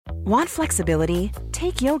Want flexibility?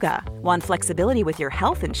 Take yoga. Want flexibility with your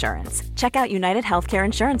health insurance? Check out United Healthcare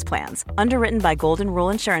Insurance Plans. Underwritten by Golden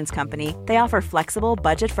Rule Insurance Company, they offer flexible,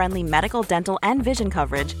 budget-friendly medical, dental, and vision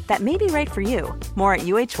coverage that may be right for you. More at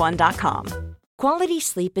uh1.com. Quality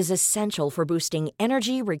sleep is essential for boosting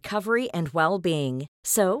energy, recovery, and well-being.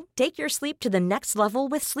 So, take your sleep to the next level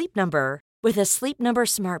with Sleep Number. With a Sleep Number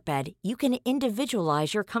smart bed, you can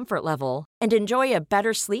individualize your comfort level and enjoy a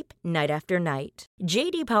better sleep night after night.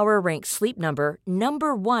 J.D. Power ranks Sleep Number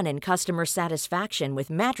number one in customer satisfaction with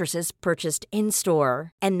mattresses purchased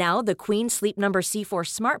in-store. And now the Queen Sleep Number C4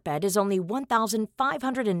 smart bed is only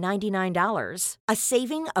 $1,599, a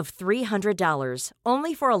saving of $300,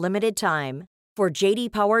 only for a limited time. For J.D.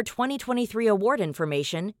 Power 2023 award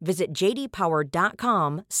information, visit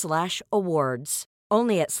jdpower.com/awards.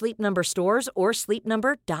 Only at Sleep Number stores or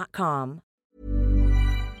sleepnumber.com.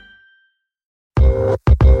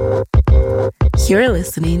 You're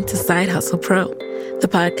listening to Side Hustle Pro, the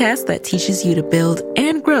podcast that teaches you to build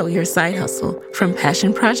and grow your side hustle from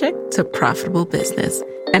passion project to profitable business.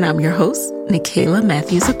 And I'm your host, Nicaila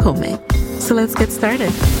Matthews-Okome. So let's get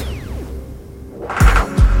started.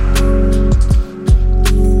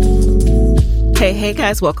 Hey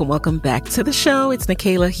guys, welcome back to the show. It's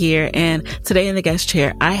Nicaila here, and today in the guest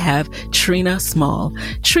chair, I have Trina Small.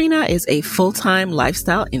 Trina is a full-time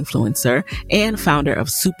lifestyle influencer and founder of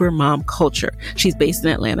Supermom Culture. She's based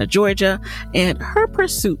in Atlanta, Georgia, and her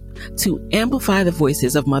pursuit to amplify the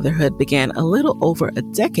voices of motherhood began a little over a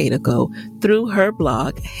decade ago through her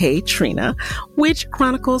blog, Hey Trina, which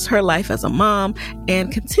chronicles her life as a mom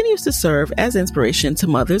and continues to serve as inspiration to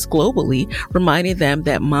mothers globally, reminding them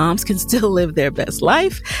that moms can still live their best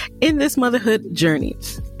life in this motherhood journey.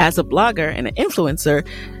 As a blogger and an influencer,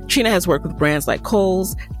 Trina has worked with brands like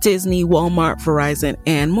Kohl's, Disney, Walmart, Verizon,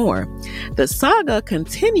 and more. The saga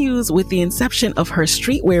continues with the inception of her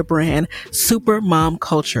streetwear brand, Supermom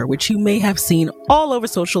Culture, which you may have seen all over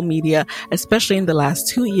social media, especially in the last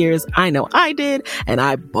 2 years. I know I did, and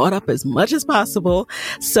I bought up as much as possible.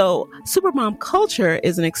 So Supermom Culture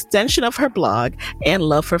is an extension of her blog and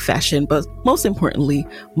love for fashion, but most importantly,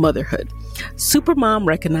 motherhood. Supermom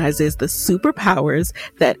recognizes the superpowers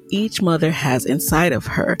that each mother has inside of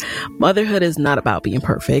her. Motherhood is not about being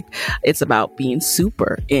perfect. It's about being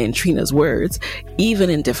super, in Trina's words, even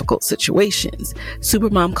in difficult situations.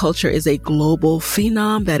 Supermom Culture is a global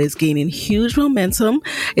phenom that is gaining huge momentum.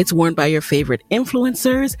 It's worn by your favorite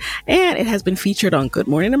influencers, and it has been featured on Good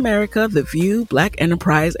Morning America, The View, Black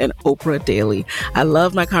Enterprise, and Oprah Daily. I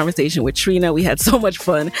love my conversation with Trina. We had so much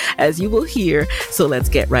fun, as you will hear, so let's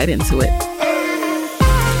get right into it.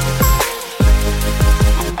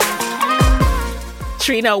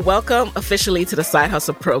 Trina, welcome officially to the Side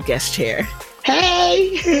Hustle Pro guest chair.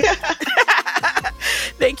 Hey!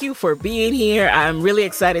 Thank you for being here. I'm really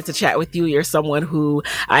excited to chat with you. You're someone who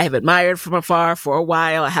I have admired from afar for a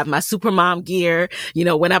while. I have my Supermom gear. You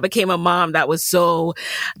know, when I became a mom, that was so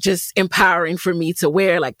just empowering for me to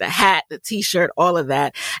wear, like the hat, the t-shirt, all of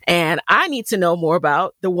that. And I need to know more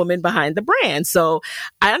about the woman behind the brand. So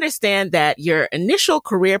I understand that your initial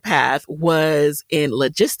career path was in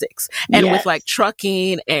logistics and with like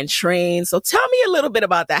trucking and trains. So tell me a little bit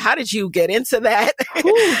about that. How did you get into that?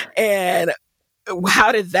 And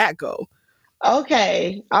how did that go?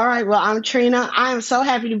 Okay. All right. Well, I'm Trina. I am so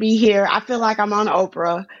happy to be here. I feel like I'm on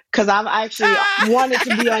Oprah because I've actually wanted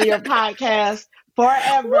to be on your podcast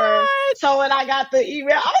forever. What? So when I got the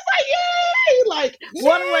email, I was like, yay! Like,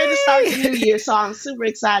 what a way to start the new year. So I'm super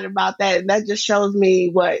excited about that. And that just shows me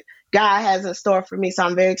what God has in store for me. So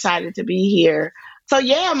I'm very excited to be here. So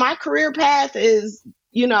yeah, my career path is,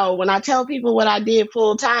 you know, when I tell people what I did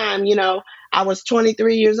full time, you know, I was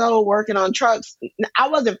 23 years old working on trucks. I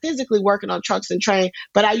wasn't physically working on trucks and trains,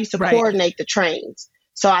 but I used to coordinate the trains.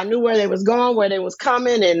 So I knew where they was going, where they was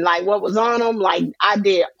coming, and like what was on them. Like I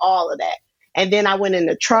did all of that. And then I went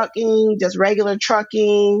into trucking, just regular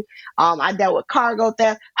trucking. I dealt with cargo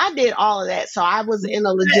theft. I did all of that. So I was in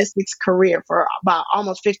a logistics career for about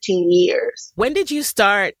almost 15 years. When did you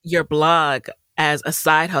start your blog as a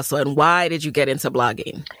side hustle, and why did you get into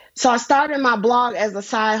blogging? So I started my blog as a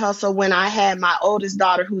side hustle when I had my oldest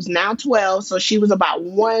daughter, who's now 12. So she was about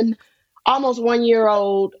almost 1 year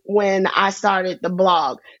old when I started the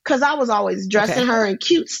blog, because I was always dressing her in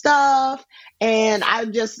cute stuff. And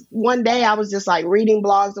one day I was just like reading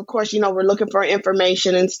blogs. Of course, you know, we're looking for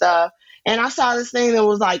information and stuff. And I saw this thing that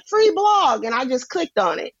was like free blog, and I just clicked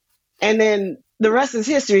on it. And then the rest is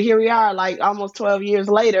history. Here we are, like almost 12 years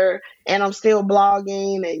later, and I'm still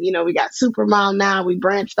blogging. And, you know, we got Supermom now. We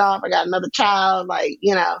branched off. I got another child. Like,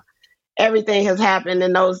 you know, everything has happened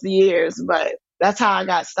in those years, but that's how I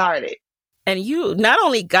got started. And you not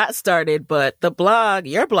only got started, but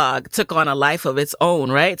your blog took on a life of its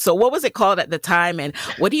own, right? So what was it called at the time? And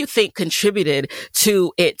what do you think contributed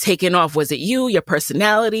to it taking off? Was it you, your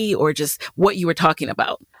personality, or just what you were talking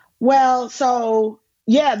about? Well, so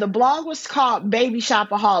yeah, the blog was called Baby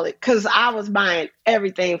Shopaholic because I was buying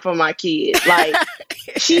everything for my kid. Like,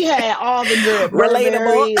 she had all the good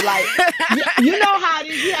Relatable. Burberry, like, you know how it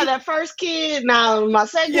is. You had that first kid. Now, my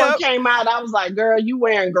second one came out. I was like, girl, you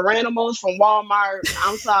wearing Garanimals from Walmart.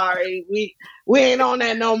 I'm sorry. We ain't on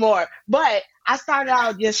that no more. But I started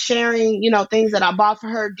out just sharing, things that I bought for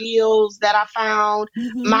her, deals that I found,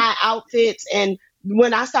 my outfits. And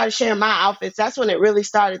when I started sharing my outfits, that's when it really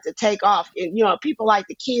started to take off. And, people like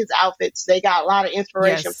the kids' outfits. They got a lot of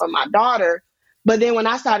inspiration from my daughter. But then when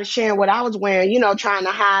I started sharing what I was wearing, trying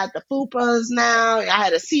to hide the fupas now, I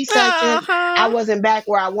had a C-section. I wasn't back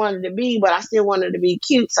where I wanted to be, but I still wanted to be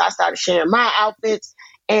cute. So I started sharing my outfits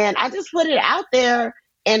and I just put it out there.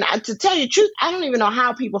 And to tell you the truth, I don't even know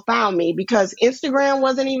how people found me because Instagram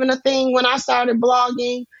wasn't even a thing when I started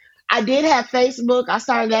blogging. I did have Facebook. I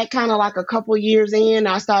started that kind of like a couple years in.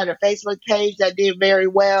 I started a Facebook page that did very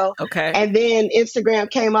well. Okay. And then Instagram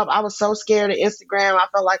came up. I was so scared of Instagram. I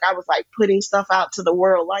felt like I was like putting stuff out to the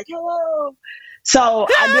world, like, hello. So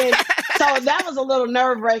that was a little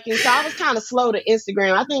nerve wracking. So I was kind of slow to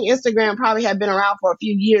Instagram. I think Instagram probably had been around for a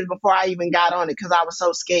few years before I even got on it because I was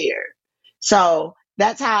so scared. So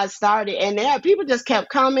that's how it started. And people just kept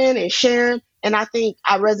coming and sharing. And I think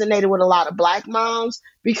I resonated with a lot of Black moms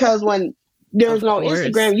because when there was no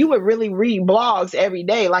Instagram, you would really read blogs every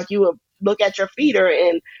day. Like you would look at your feeder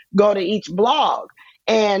and go to each blog.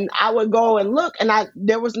 And I would go and look and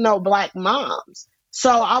there was no Black moms. So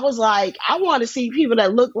I was like, I want to see people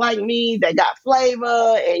that look like me, that got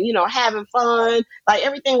flavor and, having fun. Like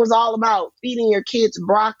everything was all about feeding your kids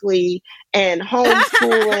broccoli and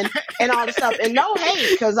homeschooling and all the stuff. And no hate,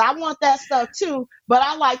 because I want that stuff too. But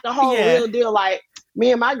I like the whole real deal. Like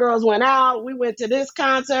me and my girls went out. We went to this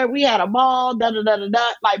concert. We had a ball,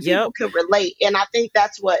 Like people could relate. And I think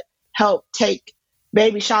that's what helped take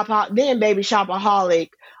Baby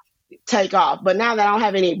Shopaholic take off. But now that I don't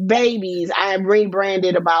have any babies, I have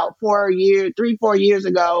rebranded about 4 years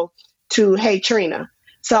ago to Hey Trina.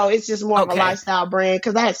 So it's just more of a lifestyle brand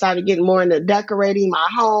because I had started getting more into decorating my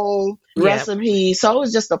home, recipes. So it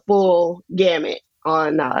was just a full gamut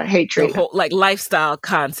on Hey Trina. The whole, like lifestyle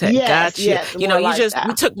content. Yes, Gotcha. yes,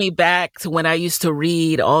 You took me back to when I used to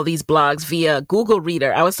read all these blogs via Google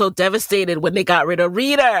Reader. I was so devastated when they got rid of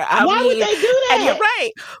Reader. Why would they do that? And you're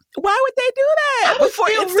right. Why would they do that? I would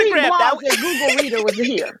still read blogs that Google Reader was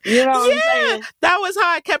here. You know what I'm saying? That was how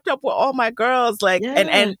I kept up with all my girls. Like,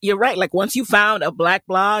 and you're right. Like once you found a Black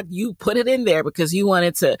blog, you put it in there because you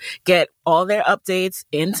wanted to get all their updates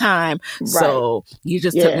in time. Right. So you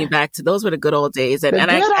just took me back to those were the good old days. And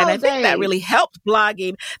I think that really helped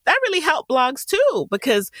blogging. That really helped blogs too,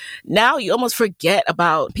 because now you almost forget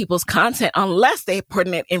about people's content unless they're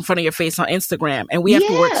putting it in front of your face on Instagram. And we have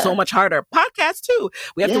to work so much harder. Podcasts too.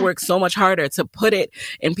 We have to work so much harder to put it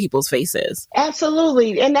in people's faces.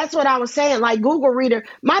 Absolutely. And that's what I was saying. Like Google Reader,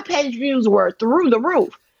 my page views were through the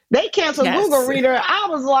roof. They canceled Google Reader. I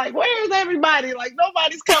was like, where's everybody? Like,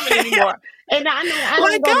 nobody's coming anymore. And I know I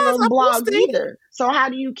don't go to those blogs either. So how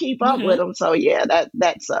do you keep up with them? So yeah,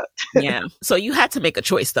 that sucked. Yeah. So you had to make a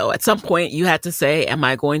choice though. At some point you had to say, am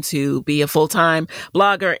I going to be a full-time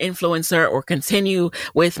blogger, influencer, or continue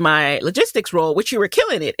with my logistics role, which you were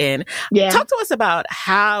killing it in? Yeah. Talk to us about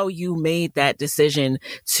how you made that decision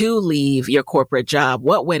to leave your corporate job.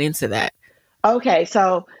 What went into that? Okay.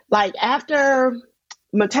 So like after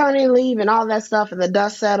maternity leave and all that stuff and the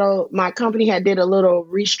dust settled, my company had did a little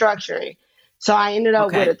restructuring. So I ended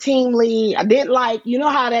up with a team lead. I didn't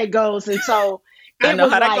how that goes. And so I know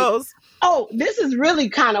how that goes. Oh, this is really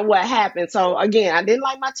kind of what happened. So again, I didn't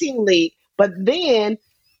like my team lead, but then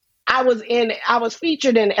I was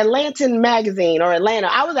featured in Atlantan magazine or Atlanta.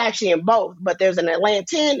 I was actually in both, but there's an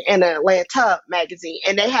Atlantan and an Atlanta magazine.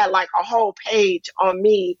 And they had like a whole page on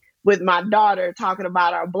me with my daughter talking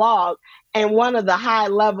about our blog. And one of the high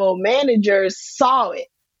level managers saw it.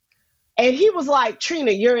 And he was like,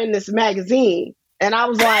 Trina, you're in this magazine. And I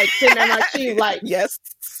was like, sitting at my seat, like, yes,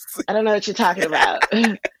 I don't know what you're talking about.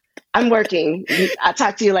 I'm working. I'll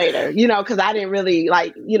talk to you later, because I didn't really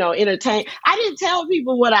entertain. I didn't tell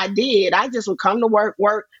people what I did. I just would come to work,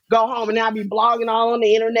 go home, and then I'd be blogging all on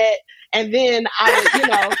the internet. And then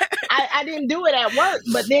I didn't do it at work,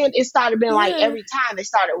 but then it started being like every time they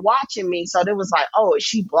started watching me. So there was like, oh, is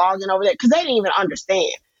she blogging over there? Because they didn't even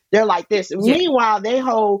understand. They're like this. Yeah. Meanwhile, their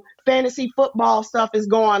whole fantasy football stuff is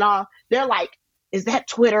going on. They're like, is that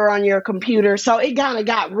Twitter on your computer? So it kind of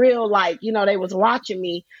got real, like, they was watching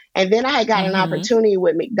me. And then I had got an opportunity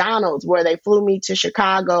with McDonald's where they flew me to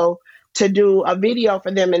Chicago to do a video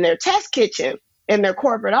for them in their test kitchen in their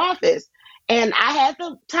corporate office. And I had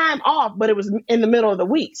the time off, but it was in the middle of the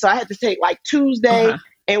week. So I had to take like Tuesday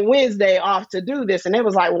and Wednesday off to do this. And it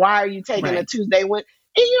was like, why are you taking a Tuesday? And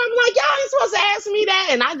I'm like, y'all ain't supposed to ask me that.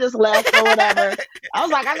 And I just left or whatever. I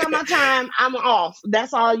was like, I got my time. I'm off.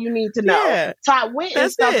 That's all you need to know. Yeah, so I went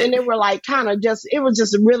and stuff, and they were like it was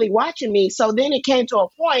just really watching me. So then it came to a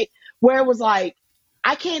point where it was like,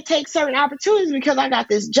 I can't take certain opportunities because I got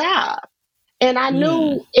this job. And I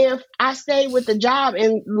knew if I stayed with the job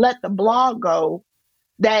and let the blog go,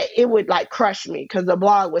 that it would like crush me because the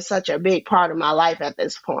blog was such a big part of my life at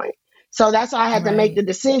this point. So that's why I had to make the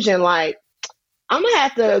decision, like, I'm going to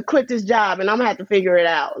have to quit this job and I'm going to have to figure it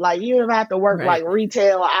out. Like, even if I have to work like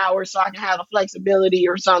retail hours so I can have the flexibility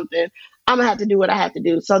or something, I'm going to have to do what I have to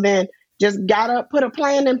do. So then just got up, put a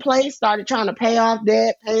plan in place, started trying to pay off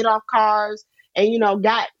debt, paid off cars, and,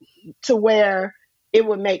 got to where it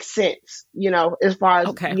would make sense, as far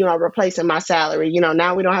as, replacing my salary.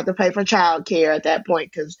 Now we don't have to pay for childcare at that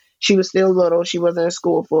point because she was still little. She wasn't in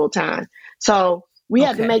school full time. So we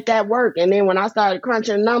had to make that work. And then when I started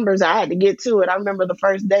crunching numbers, I had to get to it. I remember the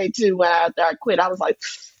first day, too, when after I quit, I was like,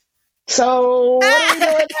 so what are we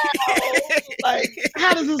doing now? Like,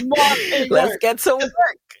 how does this blog thing work? Let's get to work.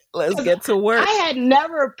 Let's get to work. I had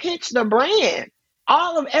never pitched a brand.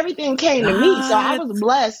 Everything came to me. So I was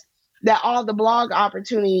blessed that all the blog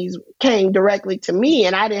opportunities came directly to me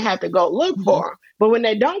and I didn't have to go look for them. But when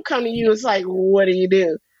they don't come to you, it's like, what do you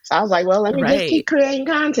do? So I was like, well, let me just keep creating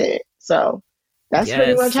content. So that's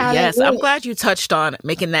pretty much how that went. I'm glad you touched on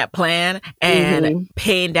making that plan and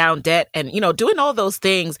paying down debt and, doing all those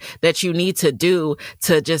things that you need to do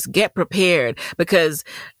to just get prepared, because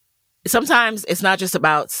sometimes it's not just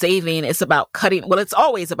about saving, it's about cutting. Well, it's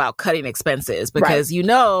always about cutting expenses because you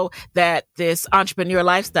know that this entrepreneur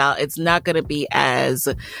lifestyle, it's not going to be as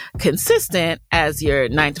consistent as your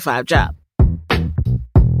 9-to-5 job.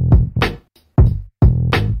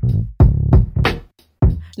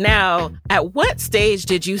 Now, at what stage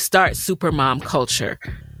did you start Supermom culture?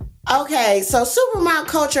 Okay, so Supermom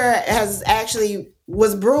culture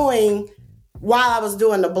was brewing while I was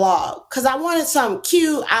doing the blog because I wanted something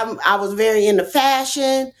cute. I was very into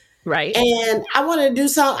fashion. Right. And I wanted to do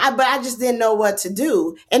something, but I just didn't know what to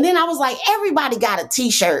do. And then I was like, everybody got a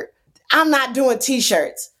t-shirt. I'm not doing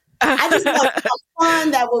t-shirts. I just wanted something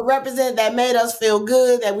fun that would represent, that made us feel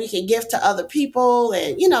good, that we could give to other people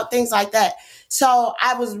and, things like that. So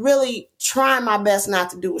I was really trying my best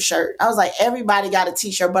not to do a shirt. I was like, everybody got a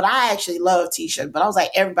t-shirt, but I actually love t-shirts, but I was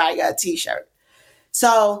like, everybody got a t-shirt.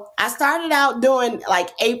 So I started out doing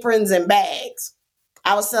like aprons and bags.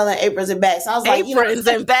 I was selling aprons and bags. So I was like, aprons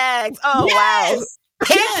and bags. Oh, yes, wow.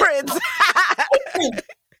 Yes. Aprons.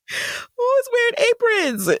 Who's wearing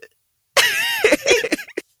aprons?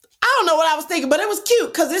 I don't know what I was thinking, but it was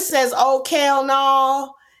cute because it says, oh, Kale and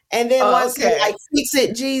all. And then once it like Fix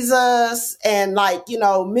It Jesus and like,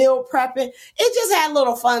 meal prepping. It just had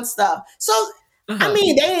little fun stuff. So, I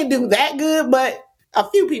mean, they didn't do that good, but a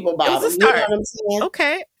few people bought them. You know what I'm saying?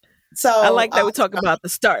 Okay. So I like that we talk about the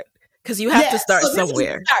start because you have to start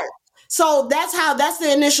somewhere. So that's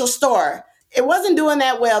the initial store. It wasn't doing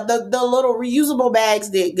that well. The little reusable bags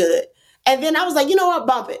did good. And then I was like, you know what?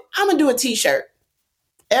 Bump it. I'm going to do a t-shirt.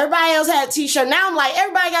 Everybody else had a t-shirt. Now I'm like,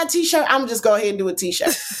 everybody got a t-shirt. I'm just go ahead and do a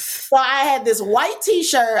t-shirt. So I had this white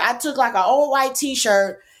t-shirt. I took like an old white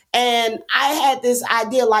t-shirt and I had this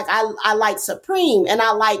idea, like I like Supreme and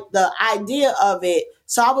I like the idea of it.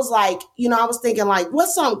 So I was like, I was thinking like,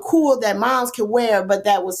 what's something cool that moms can wear, but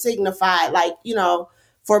that would signify like,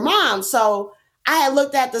 for moms. So I had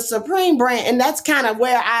looked at the Supreme brand and that's kind of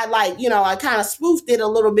where I like, I kind of spoofed it a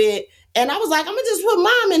little bit. And I was like, I'm going to just put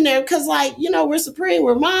mom in there because like, we're Supreme,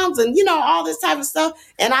 we're moms and, all this type of stuff.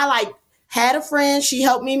 And I like had a friend, she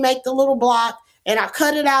helped me make the little block and I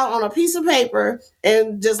cut it out on a piece of paper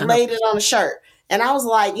and just laid it on a shirt. And I was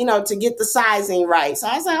like, to get the sizing right. So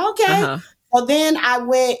I was like, okay. Well, then I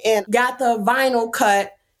went and got the vinyl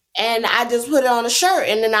cut and I just put it on a shirt.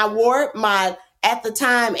 And then I wore it. My, at the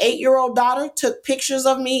time, 8-year-old daughter took pictures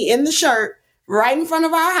of me in the shirt right in front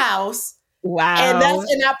of our house. Wow.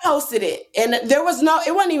 And I posted it. And it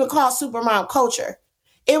wasn't even called Supermom Culture.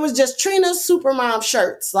 It was just Trina's Supermom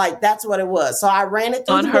shirts. Like, that's what it was. So I ran it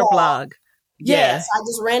through on her blog. Yes, I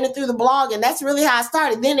just ran it through the blog. And that's really how I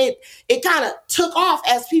started. Then it kind of took off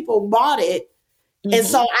as people bought it. And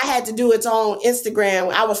so I had to do its own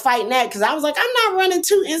Instagram. I was fighting that because I was like, I'm not running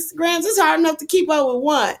 2 Instagrams. It's hard enough to keep up with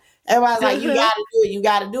one. Everybody's like, you got to do it. You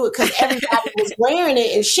got to do it. Because everybody was wearing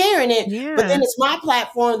it and sharing it. Yeah. But then it's my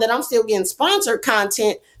platform that I'm still getting sponsored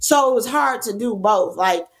content. So it was hard to do both.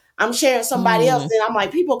 Like, I'm sharing somebody else. And I'm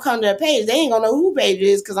like, people come to the page. They ain't going to know who page it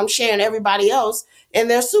is because I'm sharing everybody else and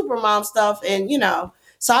their Supermom stuff. And,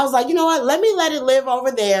 so I was like, you know what? Let it live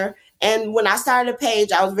over there. And when I started a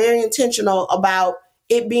page, I was very intentional about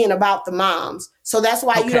it being about the moms. So that's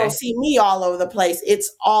why you don't see me all over the place.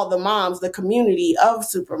 It's all the moms, the community of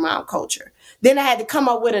Supermom culture. Then I had to come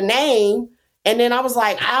up with a name. And then I was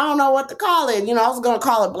like, I don't know what to call it. I was going to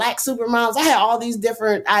call it Black Supermoms. I had all these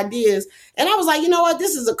different ideas. And I was like, you know what?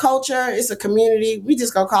 This is a culture. It's a community. We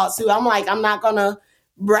just going to call it Super. I'm like, I'm not going to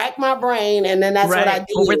rack my brain. And then that's what I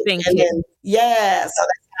did. Overthinking. And then, so that's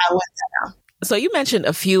how I went down. So you mentioned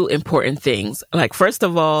a few important things. Like, first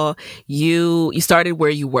of all, you started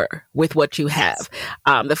where you were with what you have.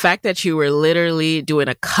 The fact that you were literally doing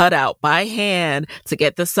a cutout by hand to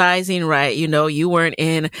get the sizing right. You weren't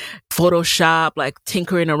in Photoshop, like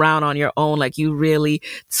tinkering around on your own. Like, you really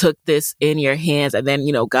took this in your hands and then,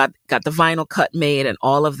 got the vinyl cut made and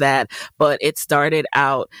all of that. But it started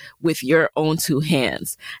out with your own two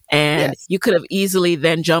hands. And you could have easily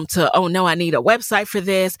then jumped to, oh no, I need a website for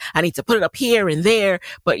this. I need to put it up here and there.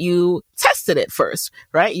 But you tested it first,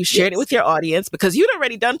 right? You shared it with your audience because you'd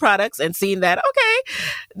already done products and seen that, okay,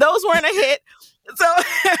 those weren't a hit.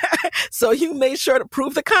 So you made sure to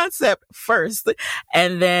prove the concept first.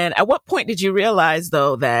 And then at what point did you realize,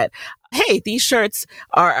 though, that, hey, these shirts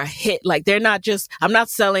are a hit? Like, they're not just,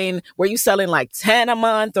 were you selling like 10 a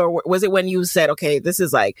month? Or was it when you said, okay, this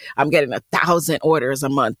is like, I'm getting 1,000 orders a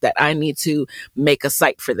month that I need to make a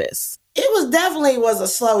site for this? It was a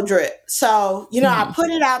slow drip. So, I put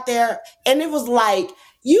it out there and it was like,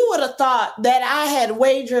 you would have thought that I had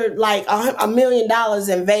wagered like $1 million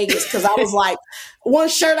in Vegas because I was like, one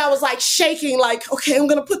shirt I was like shaking, like, okay, I'm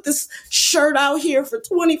going to put this shirt out here for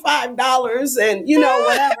 $25 and,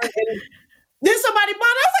 whatever. And then somebody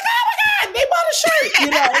bought it. I was like, oh my God, they bought a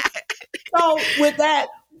shirt, So with that,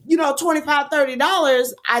 $25,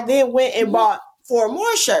 $30, I then went and bought 4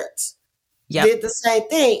 more shirts. Yep. Did the same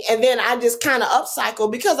thing. And then I just kind of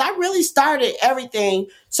upcycled because I really started everything.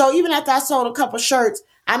 So even after I sold a couple shirts,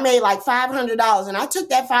 I made like $500 and I took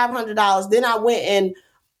that $500. Then I went and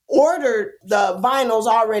ordered the vinyls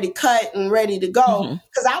already cut and ready to go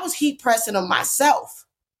because I was heat pressing them myself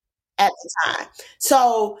at the time.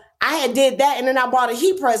 So I had did that. And then I bought a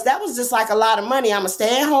heat press. That was just like a lot of money. I'm a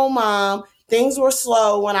stay-at-home mom. Things were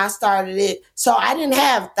slow when I started it. So I didn't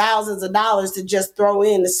have thousands of dollars to just throw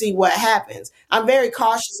in to see what happens. I'm very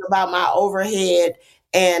cautious about my overhead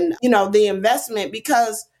and, the investment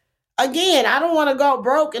because, again, I don't want to go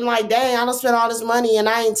broke and like, dang, I don't spend all this money and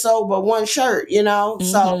I ain't sold but one shirt,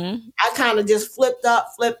 So I kind of just flipped up.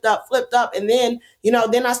 And then,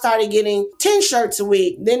 then I started getting 10 shirts a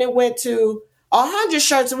week. Then it went to 100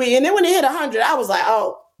 shirts a week. And then when it hit 100, I was like,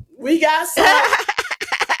 oh, we got some.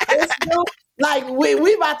 Like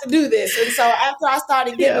we about to do this. And so after I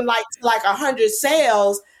started getting like 100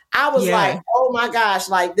 sales, I was like, oh my gosh,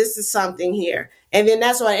 like this is something here. And then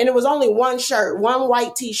that's why, and it was only one shirt, one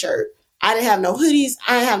white t-shirt. I didn't have no hoodies.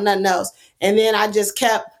 I didn't have nothing else. And then I just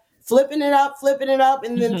kept flipping it up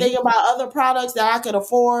and then thinking about other products that I could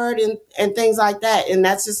afford and things like that. And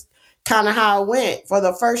that's just kind of how it went for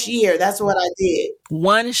the first year. That's what I did.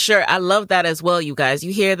 One shirt. I love that as well, you guys.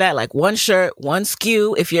 You hear that? Like one shirt, one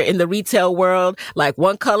SKU. If you're in the retail world, like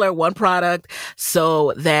one color, one product,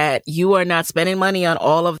 so that you are not spending money on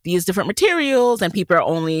all of these different materials and people are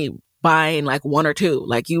only buying like one or two.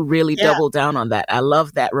 Like you really double down on that. I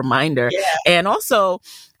love that reminder. Yeah. And also,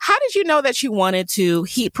 how did you know that you wanted to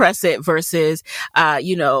heat press it versus,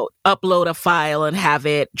 upload a file and have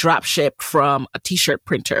it drop shipped from a t-shirt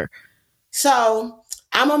printer? So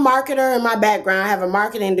I'm a marketer in my background. I have a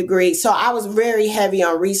marketing degree. So I was very heavy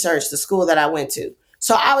on research, the school that I went to.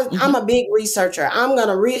 So I'm a big researcher. I'm going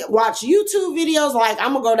to watch YouTube videos. Like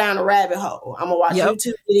I'm going to go down a rabbit hole. I'm going to watch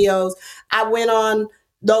YouTube videos. I went on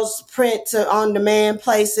those print to on demand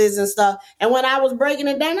places and stuff. And when I was breaking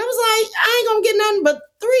it down, I was like, I ain't going to get nothing but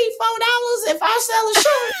 $3-4 if I sell a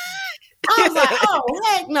shirt. I was like, oh,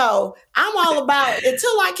 heck no. I'm all about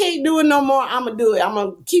until I can't do it no more, I'm going to do it. I'm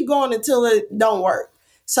going to keep going until it don't work.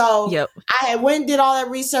 So I had went and did all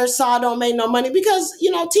that research, saw I don't make no money because,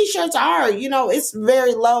 t-shirts are, it's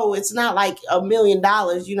very low. It's not like $1 million.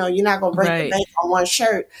 You're not going to break the bank on one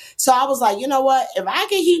shirt. So I was like, you know what? If I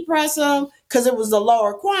can heat press them, because it was a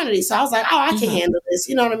lower quantity. So I was like, oh, I can handle this.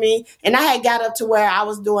 You know what I mean? And I had got up to where I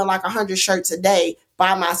was doing like 100 shirts a day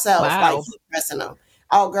by myself, like heat pressing them.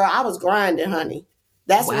 Oh, girl, I was grinding, honey.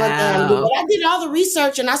 That's one thing I'm doing. But I did all the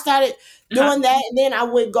research and I started doing that. And then I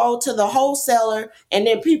would go to the wholesaler and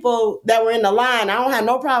then people that were in the line, I don't have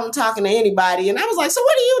no problem talking to anybody. And I was like, so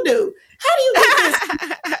what do you do? How do you get this?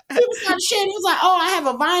 People started sharing. It was like, oh, I have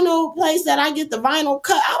a vinyl place that I get the vinyl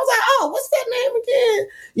cut. I was like, oh, what's that name again?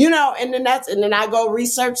 You know, and then I go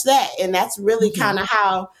research that. And that's really kind of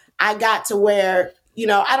how I got to where, you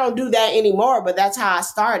know, I don't do that anymore, but that's how I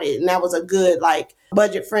started. And that was a good, like,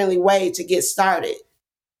 budget friendly way to get started.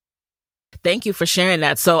 Thank you for sharing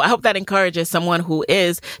that. So I hope that encourages someone who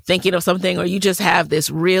is thinking of something, or you just have this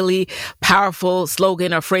really powerful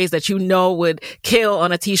slogan or phrase that you know would kill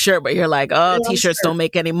on a t-shirt, but you're like, oh, t-shirts don't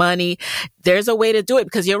make any money. There's a way to do it,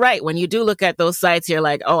 because you're right. When you do look at those sites, you're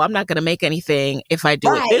like, oh, I'm not going to make anything if I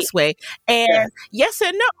do it this way. And yes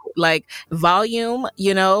and no, like volume,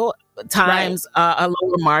 you know, times a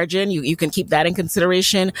lower margin. You can keep that in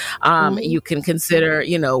consideration. You can consider,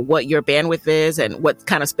 you know, what your bandwidth is and what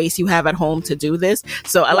kind of space you have at home to do this.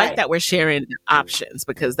 So I like that we're sharing options,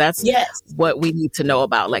 because that's what we need to know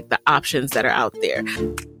about, like the options that are out there.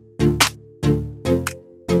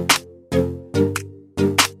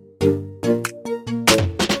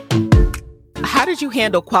 How did you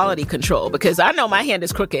handle quality control? Because I know my hand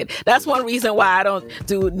is crooked. That's one reason why I don't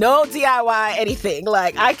do no DIY anything.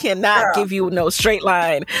 Like, I cannot give you no straight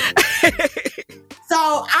line. So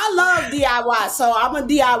I love DIY. So I'm a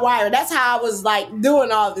DIYer. That's how I was like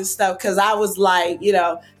doing all this stuff. Cause I was like, you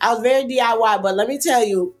know, I was very DIY, but let me tell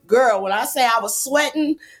you, girl, when I say I was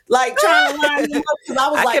sweating, like trying to line them up, cause I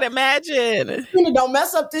was I can imagine. Don't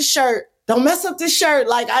mess up this shirt. Don't mess up this shirt.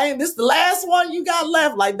 Like, this is the last one you got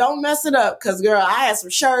left. Like, don't mess it up. Cause girl, I had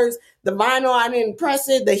some shirts. The vinyl, I didn't press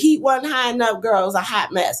it. The heat wasn't high enough. Girl, it was a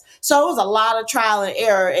hot mess. So it was a lot of trial and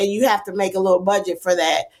error, and you have to make a little budget for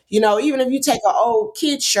that. You know, even if you take an old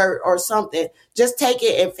kid shirt or something, just take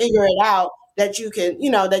it and figure it out that you can, you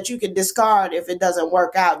know, that you can discard if it doesn't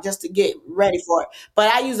work out, just to get ready for it.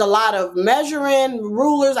 But I use a lot of measuring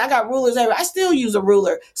rulers. I got rulers everywhere. I still use a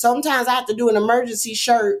ruler. Sometimes I have to do an emergency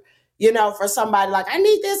shirt, you know, for somebody, like, I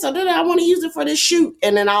need this, or I want to use it for this shoot.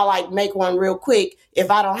 And then I'll like make one real quick if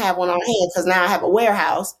I don't have one on hand, because now I have a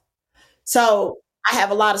warehouse. So I have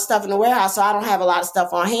a lot of stuff in the warehouse, so I don't have a lot of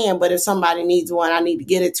stuff on hand. But if somebody needs one, I need to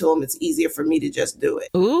get it to them. It's easier for me to just do it.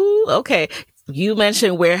 Ooh, okay. You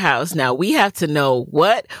mentioned warehouse. Now we have to know,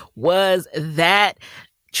 what was that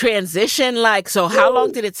transition like? So how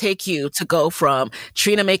long did it take you to go from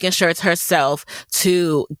Trina making shirts herself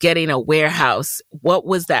to getting a warehouse? What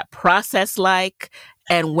was that process like?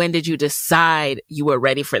 And when did you decide you were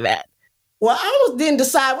ready for that? Well, I almost didn't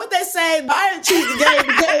decide. What they say, I didn't choose the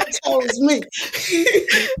game chose me.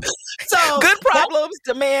 So good problems,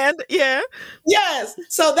 demand. Yeah. Yes.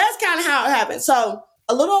 So that's kind of how it happened. So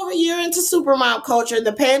a little over a year into Supermom culture,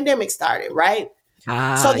 the pandemic started, right?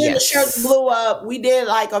 So then the shirts blew up. We did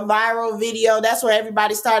like a viral video. That's where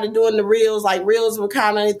everybody started doing the reels. Like, reels were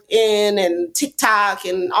kind of in, and TikTok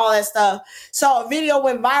and all that stuff. So a video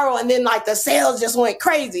went viral, and then like the sales just went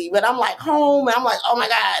crazy. But I'm like home, and I'm like, oh my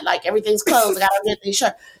God, like everything's closed. I gotta get these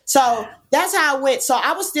shirts. So that's how it went. So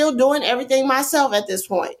I was still doing everything myself at this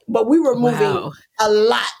point, but we were moving a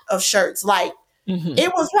lot of shirts. Like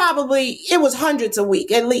it was hundreds a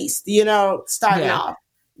week at least, you know, starting off,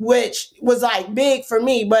 which was like big for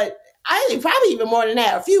me, but I think probably even more than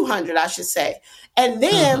that, a few hundred, I should say. And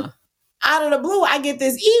then out of the blue, I get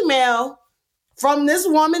this email from this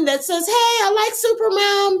woman that says, hey, I like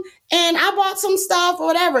Supermom and I bought some stuff or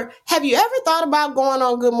whatever. Have you ever thought about going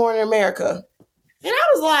on Good Morning America? And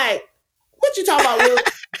I was like, what you talking about, Will?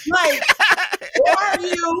 Like,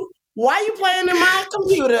 why are you playing in my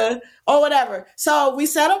computer or whatever? So we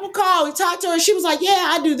set up a call. We talked to her. She was like, yeah,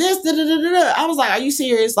 I do this. Da, da, da, da, da. I was like, are you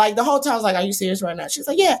serious? Like, the whole time I was like, are you serious right now? She's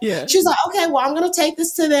like, yeah. She's like, okay, well, I'm going to take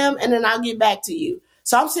this to them and then I'll get back to you.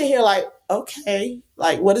 So I'm sitting here like, okay,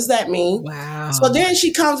 like, what does that mean? Wow. So then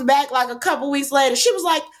she comes back like a couple weeks later. She was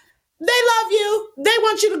like, they love you. They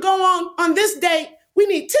want you to go on this date. We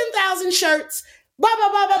need 10,000 shirts. Blah, blah,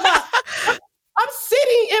 blah, blah, blah. I'm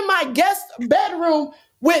sitting in my guest bedroom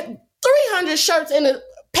with 300 shirts in it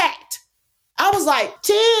packed. I was like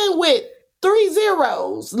 10 with 3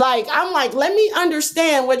 zeros. Like, I'm like, let me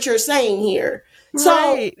understand what you're saying here.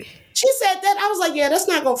 So she said that. I was like, yeah, that's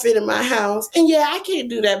not going to fit in my house. And yeah, I can't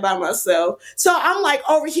do that by myself. So I'm like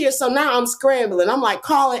over here. So now I'm scrambling. I'm like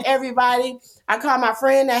calling everybody. I call my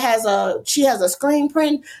friend that has a screen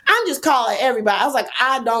print. I'm just calling everybody. I was like,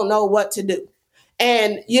 I don't know what to do.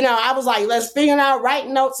 And, you know, I was like, let's figure it out, write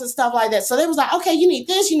notes and stuff like that. So they was like, okay, you need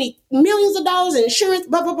this, you need millions of dollars in insurance,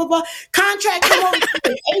 blah, blah, blah, blah, contract, come over to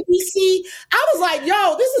ABC. I was like,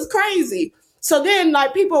 yo, this is crazy. So then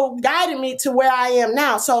like people guided me to where I am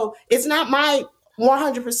now. So it's not my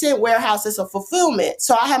 100% warehouse, it's a fulfillment.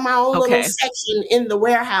 So I have my own little section in the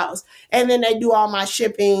warehouse, and then they do all my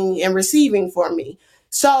shipping and receiving for me.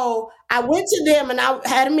 So I went to them and I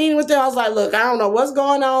had a meeting with them. I was like, look, I don't know what's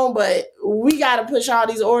going on, but we got to push all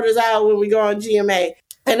these orders out when we go on GMA.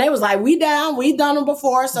 And they was like, we down, we done them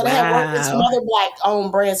before. So they had worked with some other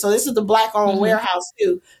Black-owned brands. So this is the Black-owned warehouse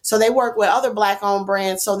too. So they work with other Black-owned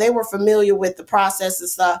brands. So they were familiar with the process and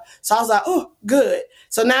stuff. So I was like, oh, good.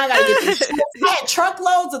 So now I got to get these shirts. I had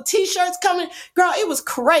truckloads of T-shirts coming. Girl, it was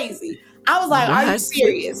crazy. I was like, are you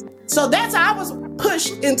serious? So that's how I was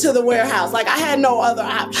pushed into the warehouse. Like I had no other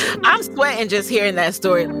option. I'm sweating just hearing that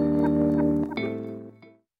story.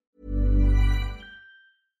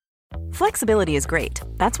 Flexibility is great.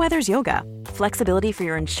 That's why there's yoga. Flexibility for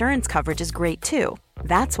your insurance coverage is great too.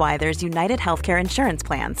 That's why there's United Healthcare Insurance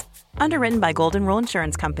Plans. Underwritten by Golden Rule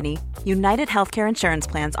Insurance Company, United Healthcare Insurance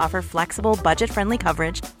Plans offer flexible, budget-friendly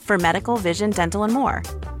coverage for medical, vision, dental, and more.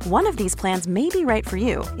 One of these plans may be right for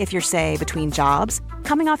you if you're, say, between jobs,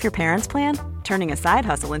 coming off your parents' plan, turning a side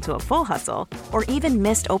hustle into a full hustle, or even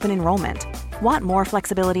missed open enrollment. Want more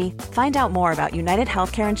flexibility? Find out more about United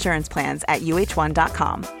Healthcare Insurance Plans at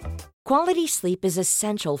uh1.com. Quality sleep is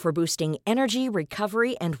essential for boosting energy,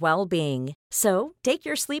 recovery, and well-being. So, take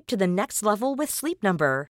your sleep to the next level with Sleep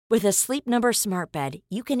Number. With a Sleep Number smart bed,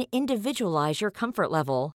 you can individualize your comfort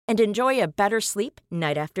level and enjoy a better sleep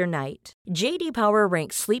night after night. J.D. Power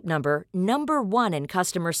ranks Sleep Number number 1 in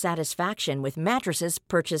customer satisfaction with mattresses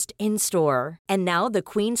purchased in-store. And now the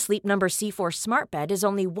Queen Sleep Number C4 smart bed is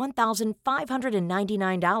only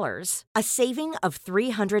 $1,599, a saving of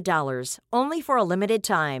 $300, only for a limited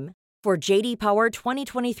time. For JD Power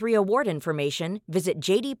 2023 award information, visit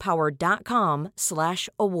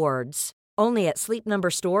jdpower.com/awards. Only at Sleep Number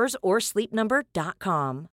stores or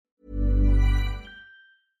sleepnumber.com.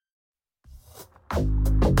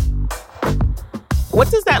 What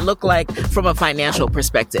does that look like from a financial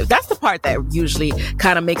perspective? That's the part that usually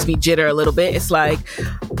kind of makes me jitter a little bit. It's like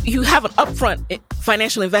you have an upfront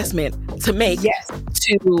financial investment to make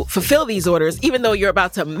to fulfill these orders, even though you're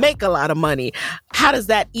about to make a lot of money. How does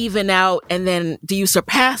that even out? And then do you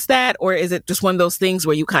surpass that? Or is it just one of those things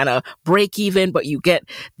where you kind of break even, but you get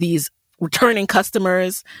these returning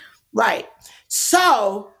customers? Right.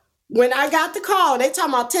 So when I got the call, they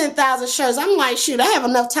talking about 10,000 shirts. I'm like, shoot, I have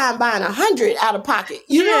enough time buying 100 out of pocket.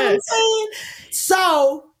 You know what I'm saying?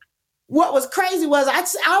 So what was crazy was I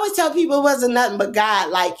always tell people it wasn't nothing but God.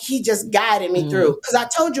 Like he just guided me through. Because I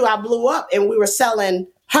told you I blew up and we were selling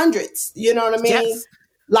hundreds. You know what I mean? Yes.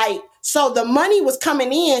 Like, so the money was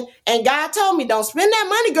coming in and God told me, don't spend that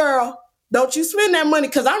money, girl. Don't you spend that money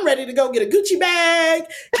because I'm ready to go get a Gucci bag,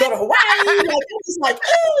 go to Hawaii. Like, I was like,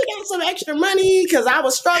 oh, we got some extra money because I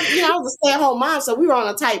was struggling. You know, I was a stay-at-home mom, so we were on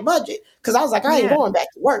a tight budget because I was like, I ain't going back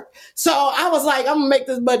to work. So I was like, I'm going to make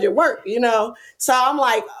this budget work, you know. So I'm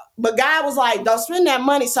like, but God was like, don't spend that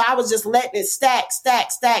money. So I was just letting it stack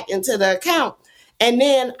into the account. And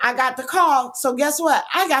then I got the call. So guess what?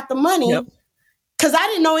 I got the money. Yep. Because I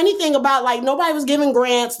didn't know anything about, like, nobody was giving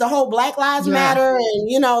grants, the whole Black Lives Matter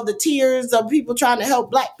and, you know, the tears of people trying to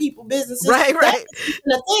help Black people businesses. Right. That's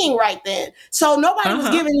the thing right then. So nobody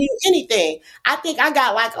was giving you anything. I think I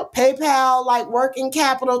got like a PayPal, like working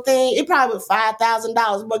capital thing. It probably was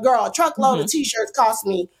 $5,000. But girl, a truckload of T-shirts cost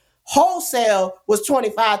me wholesale was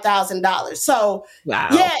 $25,000. So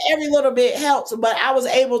yeah, every little bit helps. But I was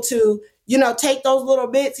able to, you know, take those little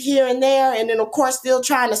bits here and there. And then, of course, still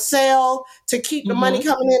trying to sell to keep the money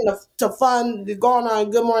coming in to fund the going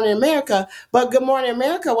on Good Morning America. But Good Morning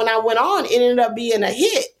America, when I went on, it ended up being a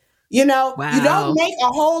hit. You know, you don't make a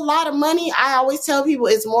whole lot of money. I always tell people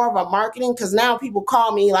it's more of a marketing because now people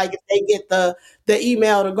call me like if they get the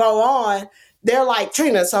email to go on, they're like,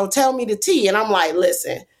 Trina, so tell me the tea. And I'm like,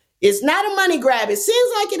 listen, it's not a money grab. It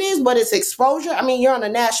seems like it is, but it's exposure. I mean, you're on a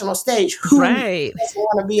national stage. Who doesn't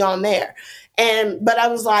want to be on there? But I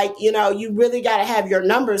was like, you know, you really got to have your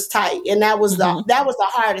numbers tight. And that was the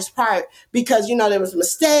hardest part because, you know, there was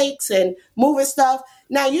mistakes and moving stuff.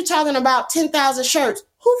 Now you're talking about 10,000 shirts.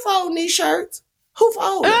 Who folding these shirts? Who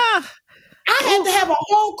folding? I had to have a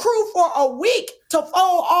whole crew for a week to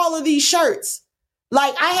fold all of these shirts.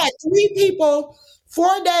 Like I had 3 people,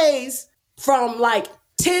 4 days from like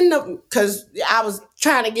 10 of them, because I was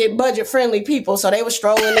trying to get budget friendly people. So they were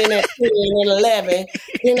strolling in at 10 and 11.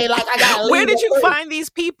 And they like, I got to Where did you find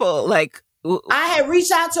these people? Like, I had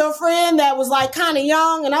reached out to a friend that was like kind of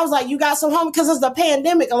young. And I was like, you got some home? Because it's the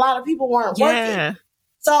pandemic. A lot of people weren't working.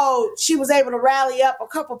 So she was able to rally up a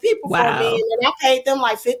couple people for me. And then I paid them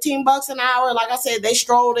like $15 an hour. Like I said, they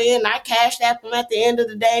strolled in. I cashed at them at the end of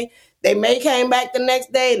the day. They may came back the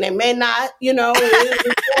next day and they may not, but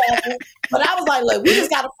I was like, look, we just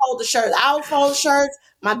got to fold the shirts. I would fold shirts.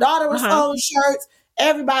 My daughter was folding shirts.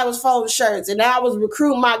 Everybody was folding shirts. And I was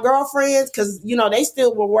recruiting my girlfriends because, they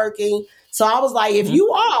still were working. So I was like, if you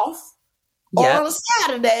off on a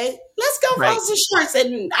Saturday, let's go fold some shirts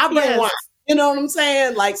and I'll bring one. You know what I'm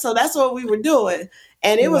saying? Like, so that's what we were doing.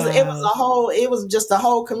 And it was just a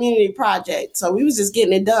whole community project. So we was just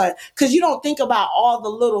getting it done. Cause you don't think about all the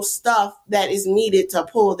little stuff that is needed to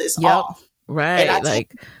pull this off. Right. And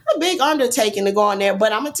it's a big undertaking to go in there.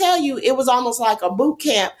 But I'm going to tell you, it was almost like a boot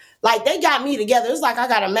camp. Like they got me together. It was like I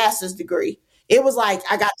got a master's degree. It was like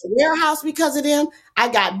I got the warehouse because of them. I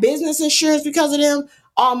got business insurance because of them.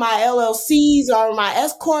 All my LLCs or my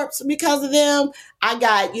S Corps because of them. I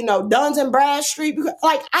got, Duns and Bradstreet.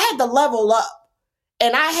 Like I had to level up.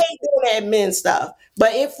 And I hate doing admin stuff,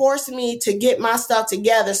 but it forced me to get my stuff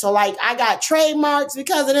together. So like I got trademarks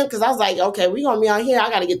because of them. Cause I was like, okay, we're going to be on here. I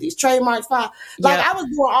got to get these trademarks filed. Like I was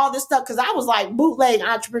doing all this stuff. Cause I was like bootleg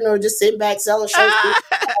entrepreneur, just sitting back, selling shirts.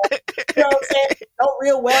 You know what I'm saying? No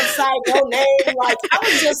real website, no name. Like I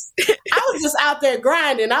was just out there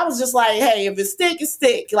grinding. I was just like, hey, if it stick, it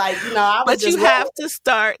stick. Like, I was but just you have to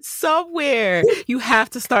start somewhere. You have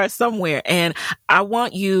to start somewhere. And I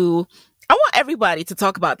want everybody to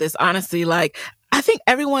talk about this, honestly. Like, I think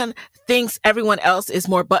everyone thinks everyone else is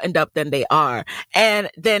more buttoned up than they are. And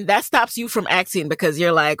then that stops you from acting because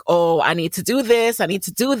you're like, oh, I need to do this. I need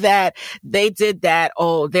to do that. They did that.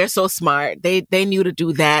 Oh, they're so smart. They knew to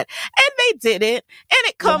do that. And they did it. And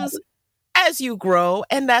it comes as you grow.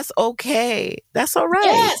 And that's okay. That's all right.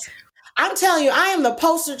 Yes. I'm telling you, I am the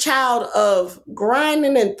poster child of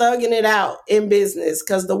grinding and thugging it out in business.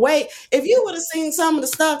 Because if you would have seen some of the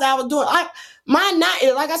stuff that I was doing,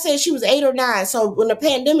 like I said, she was 8 or 9. So when the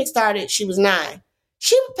pandemic started, she was 9.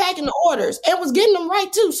 She was packing the orders and was getting them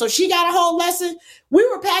right too. So she got a whole lesson. We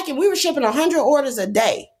were shipping 100 orders a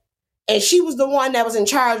day. And she was the one that was in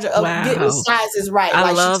charge of getting the sizes right.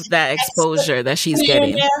 I love that exposure that she's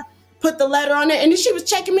getting. Put the letter on there. And then she was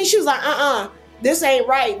checking me. She was like, this ain't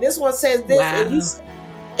right. This one says this. Wow.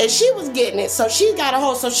 And she was getting it. So she got a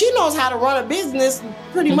hold. So she knows how to run a business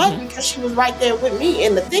pretty much because she was right there with me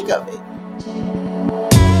in the thick of it.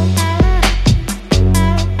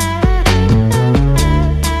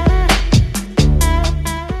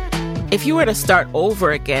 If you were to start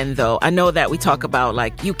over again, though, I know that we talk about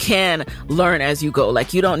like you can learn as you go.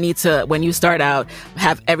 Like you don't need to, when you start out,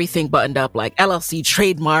 have everything buttoned up like LLC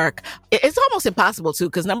trademark. It's almost impossible to,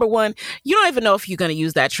 because number one, you don't even know if you're going to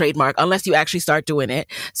use that trademark unless you actually start doing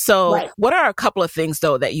it. So what are a couple of things,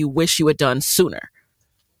 though, that you wish you had done sooner?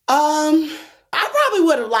 I probably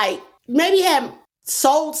would have maybe had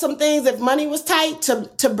sold some things if money was tight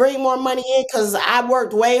to bring more money in, because I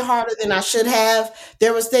worked way harder than I should have.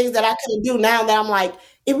 There was things that I couldn't do now that I'm like,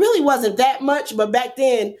 it really wasn't that much, but back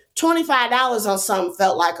then $25 on something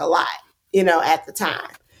felt like a lot, at the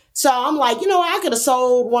time. So I'm like, I could have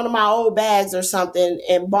sold one of my old bags or something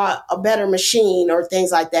and bought a better machine or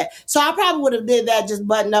things like that. So I probably would have did that, just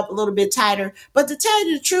button up a little bit tighter. But to tell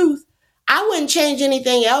you the truth, I wouldn't change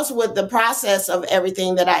anything else with the process of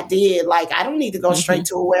everything that I did. Like, I don't need to go straight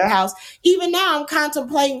to a warehouse. Even now, I'm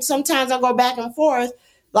contemplating, sometimes I go back and forth.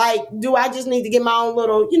 Like, do I just need to get my own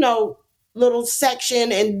little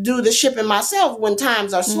section and do the shipping myself when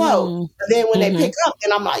times are slow? But then when they pick up,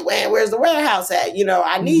 then I'm like, man, where's the warehouse at?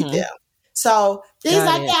 I need them. So things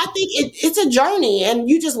like that, I think it's a journey and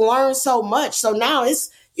you just learn so much. So now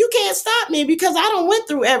you can't stop me because I done went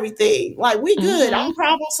through everything. Like, we good. I'm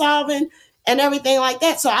problem solving and everything like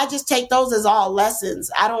that. So I just take those as all lessons.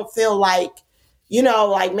 I don't feel like,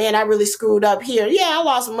 man, I really screwed up here. Yeah, I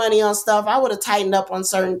lost money on stuff. I would have tightened up on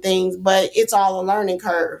certain things, but it's all a learning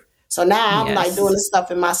curve. So now I'm like doing this stuff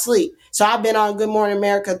in my sleep. So I've been on Good Morning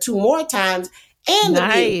America 2 more times and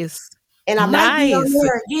and I might be on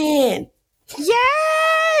there again.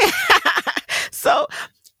 Yay! So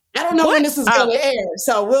I don't know when this is going to air,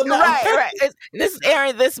 so we'll know. Right. This is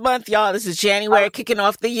airing this month, y'all. This is January, kicking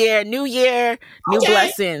off the year. New year, new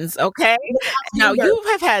blessings, okay? Now, you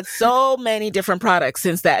have had so many different products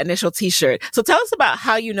since that initial T-shirt. So tell us about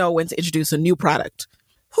how you know when to introduce a new product.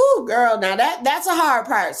 Whew, girl, now that's a hard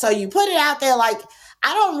part. So you put it out there like,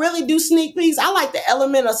 I don't really do sneak peeks. I like the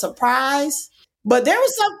element of surprise. But there were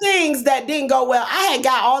some things that didn't go well. I had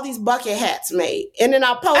got all these bucket hats made, and then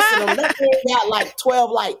I posted them. That thing got like 12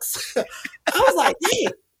 likes. I was like, hey,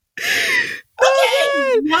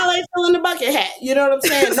 okay, now they filling the bucket hat. You know what I'm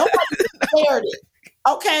saying? Nobody compared it.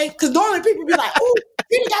 Okay? Because normally people be like, oh,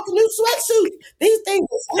 Trina got the new sweatsuit. These things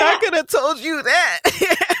is hot. I could have told you that.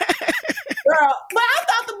 Girl, but I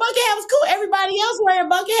thought the bucket hat was cool. Everybody else wearing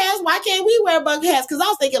bucket hats. Why can't we wear bucket hats? Because I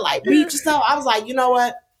was thinking like beach or stuff. I was like, you know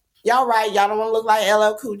what? Y'all right. Y'all don't want to look like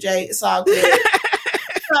LL Cool J. It's all good.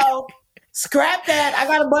 So scrap that. I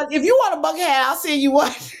got a bucket. If you want a bucket hat, I'll send you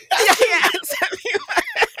one.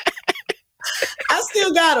 I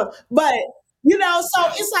still got them. But, so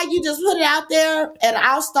it's like you just put it out there, and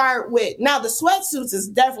I'll start with, now the sweatsuits is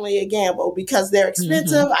definitely a gamble because they're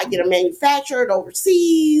expensive. I get them manufactured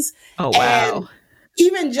overseas. Oh, wow. And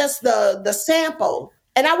even just the sample.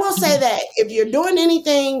 And I will say that if you're doing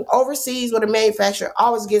anything overseas with a manufacturer,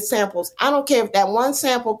 always get samples. I don't care if that one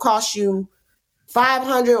sample costs you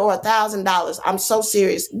 $500 or $1,000. I'm so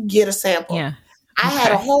serious. Get a sample. Yeah. I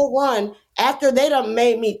had a whole run after they done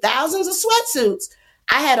made me thousands of sweatsuits.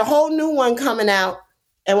 I had a whole new one coming out.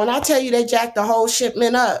 And when I tell you they jacked the whole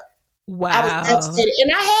shipment up, wow. I was devastated.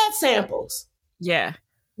 And I had samples. Yeah.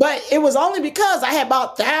 But it was only because I had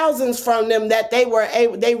bought thousands from them that they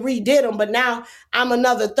redid them. But now I'm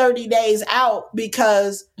another 30 days out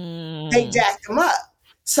because they jacked them up.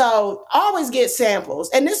 So always get samples.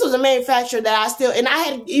 And this was a manufacturer that I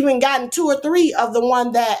had even gotten 2 or 3 of the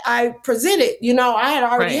one that I presented. I had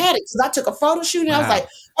already had it because I took a photo shoot and I was like,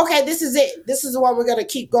 okay, this is it. This is the one we're going to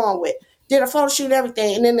keep going with. Did a photo shoot and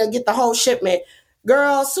everything. And then they'll get the whole shipment.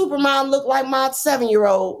 Girl, Supermom looked like my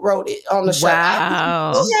 7-year-old wrote it on the show.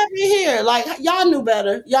 Wow. What's happening here? Like, y'all knew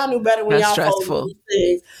better. Y'all knew better when That's y'all stressful. folded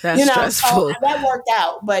these things. That's stressful. So that worked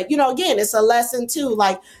out. But, again, it's a lesson too.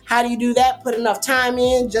 Like, how do you do that? Put enough time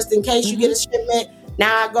in just in case you get a shipment.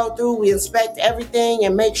 Now I go through, we inspect everything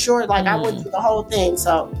and make sure, like, I went through the whole thing.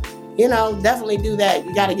 So, definitely do that.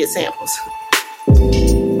 You got to get samples.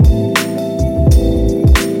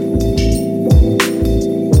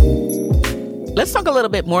 Let's talk a little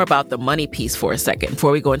bit more about the money piece for a second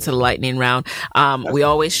before we go into the lightning round. We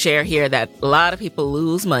always share here that a lot of people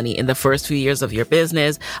lose money in the first few years of your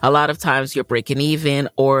business. A lot of times you're breaking even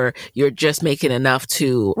or you're just making enough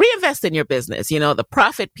to reinvest in your business. The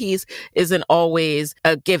profit piece isn't always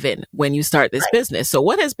a given when you start this business. So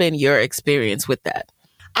what has been your experience with that?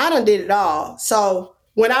 I done did it all. So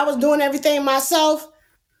when I was doing everything myself,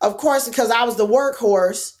 of course, because I was the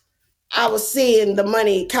workhorse, I was seeing the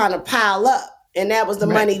money kind of pile up. And that was the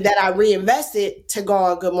money that I reinvested to go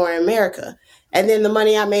on Good Morning America. And then the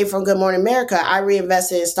money I made from Good Morning America, I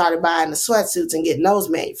reinvested and started buying the sweatsuits and getting those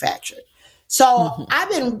manufactured. So I've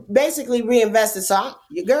been basically reinvested. So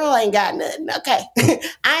your girl ain't got nothing. Okay.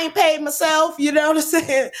 I ain't paid myself, you know what I'm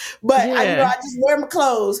saying? But I just wear my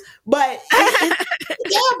clothes. But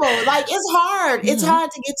it's gamble. Like, it's hard. It's hard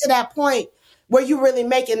to get to that point where you're really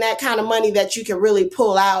making that kind of money that you can really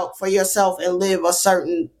pull out for yourself and live a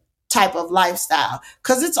certain type of lifestyle,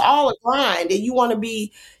 because it's all a grind, and you want to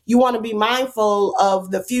be mindful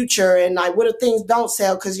of the future and like what if things don't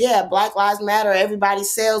sell, because Black Lives Matter, everybody's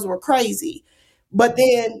sales were crazy, but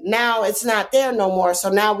then now it's not there no more, so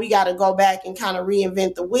now we got to go back and kind of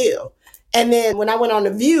reinvent the wheel. And then when I went on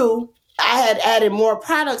The View, I had added more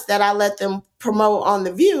products that I let them promote on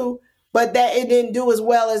The View, but that it didn't do as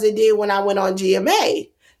well as it did when I went on GMA.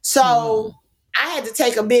 So I had to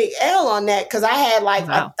take a big L on that because I had like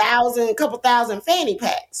a couple thousand fanny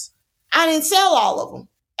packs. I didn't sell all of them.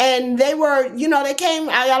 And they were, they came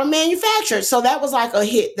out of manufacturer. So that was like a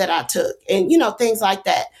hit that I took and, things like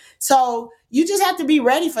that. So you just have to be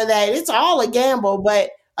ready for that. It's all a gamble.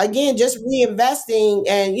 But again, just reinvesting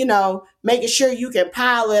and, making sure you can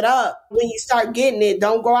pile it up when you start getting it.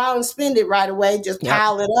 Don't go out and spend it right away. Just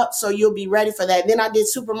pile it up so you'll be ready for that. Then I did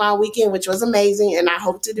Supermom Weekend, which was amazing. And I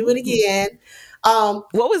hope to do it again. What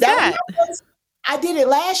was that? I did it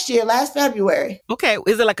last February. Okay.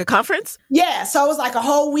 Is it like a conference? Yeah. So it was like a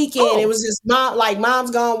whole weekend. It was just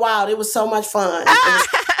Mom's Gone Wild. It was so much fun.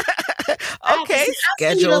 Okay.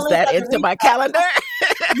 Schedules that into my calendar.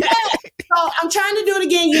 So I'm trying to do it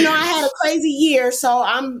again. I had a crazy year, so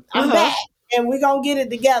I'm back. And we're going to get it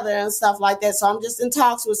together and stuff like that. So I'm just in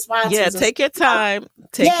talks with sponsors. Yeah, take your time.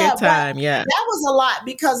 Take your time. Yeah. That was a lot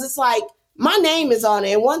because it's like my name is on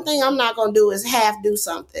it. And one thing I'm not going to do is half do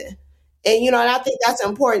something. And, and I think that's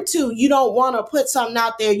important too. You don't want to put something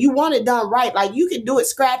out there. You want it done right. Like you can do it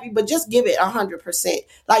scrappy, but just give it 100%.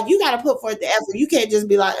 Like you got to put forth the effort. You can't just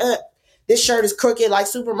be like, this shirt is crooked, like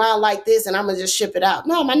Supermom like this, and I'm going to just ship it out.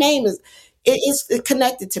 No, my name is, it's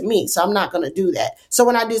connected to me. So I'm not going to do that. So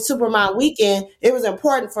when I did Supermom Weekend, it was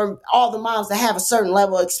important for all the moms to have a certain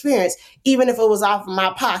level of experience, even if it was off of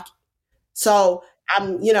my pocket. So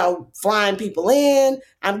I'm, flying people in,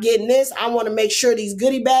 I'm getting this. I want to make sure these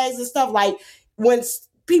goodie bags and stuff, like when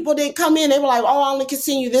people didn't come in, they were like, I only can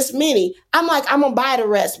send you this many. I'm like, I'm going to buy the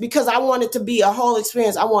rest because I want it to be a whole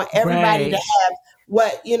experience. I want everybody to have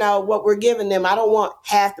what we're giving them. I don't want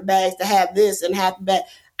half the bags to have this and half the bag.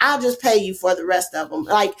 I'll just pay you for the rest of them.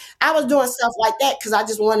 Like, I was doing stuff like that because I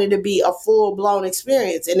just wanted to be a full blown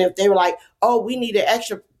experience. And if they were like, oh, we need an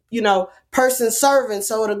extra, person serving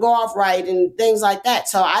so it'll go off right and things like that.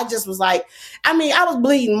 So I just was like, I was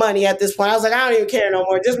bleeding money at this point. I was like, I don't even care no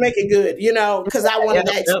more. Just make it good, because I wanted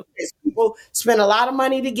that experience. People spend a lot of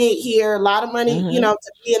money to get here, a lot of money,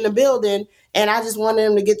 to be in the building. And I just wanted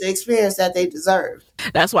them to get the experience that they deserve.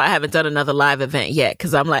 That's why I haven't done another live event yet.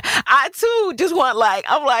 Cause I'm like, I too just want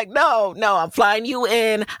no, I'm flying you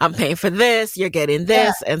in. I'm paying for this. You're getting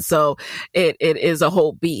this. Yeah. And so it is a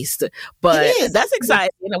whole beast, but that's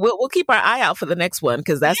exciting. We'll keep our eye out for the next one.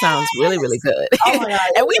 Cause that sounds really, really good. Oh my God,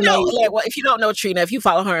 and we know, if you don't know Trina, if you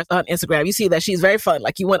follow her on Instagram, you see that she's very fun.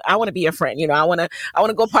 Like I want to be your friend. I want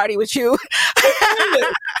to go party with you.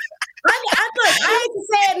 I hate to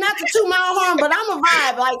say it, not to toot my own horn, but I'm a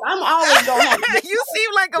vibe. Like, I'm always going to have You seem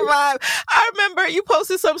like a vibe. I remember you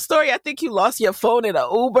posted some story. I think you lost your phone in an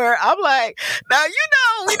Uber. I'm like, now,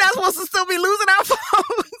 we're not supposed to still be losing our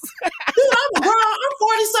phones. Dude, I'm grown. I'm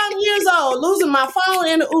 40-something years old, losing my phone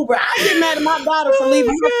in an Uber. I get mad at my daughter for leaving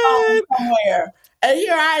her phone somewhere. And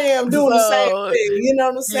here I am doing the same thing. You know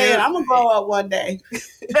what I'm saying? I'm going to grow up one day.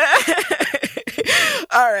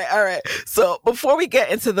 All right. So before we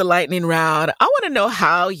get into the lightning round, I want to know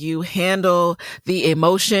how you handle the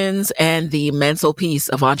emotions and the mental piece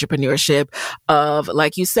of entrepreneurship of,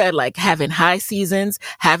 like you said, like having high seasons,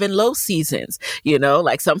 having low seasons.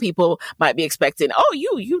 Like some people might be expecting, oh,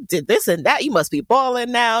 you did this and that. You must be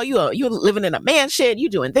balling now. You're living in a mansion. You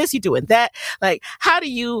doing this, you doing that. Like, how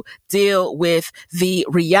do you deal with the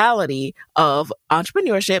reality of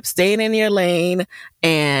entrepreneurship, staying in your lane,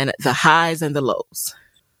 and the highs and the lows?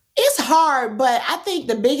 It's hard, but I think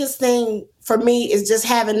the biggest thing for me is just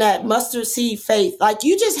having that mustard seed faith. Like,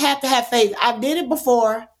 you just have to have faith. I did it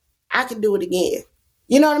before. I can do it again.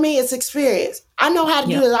 You know what I mean? It's experience. I know how to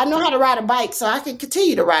do it. I know how to ride a bike, so I can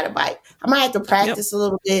continue to ride a bike. I might have to practice a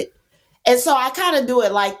little bit. And so I kind of do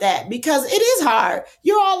it like that because it is hard.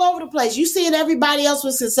 You're all over the place. You see it, everybody else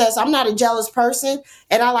with success. I'm not a jealous person,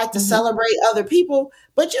 and I like to celebrate other people.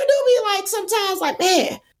 But you do be like sometimes like,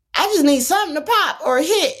 man, I just need something to pop or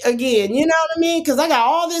hit again. You know what I mean? Because I got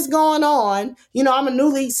all this going on. I'm a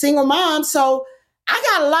newly single mom, so I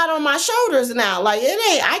got a lot on my shoulders now. Like,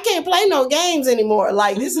 I can't play no games anymore.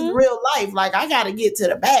 Like, this is real life. Like, I got to get to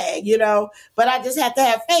the bag, But I just have to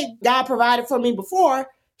have faith. God provided for me before.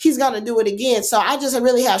 He's going to do it again. So I just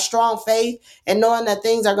really have strong faith and knowing that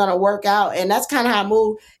things are going to work out. And that's kind of how I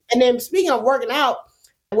move. And then speaking of working out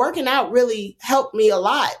really helped me a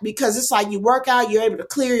lot because it's like you work out, you're able to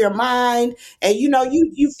clear your mind and,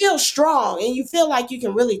 you feel strong and you feel like you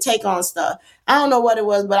can really take on stuff. I don't know what it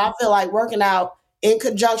was, but I feel like working out in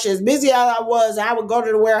conjunction, as busy as I was, I would go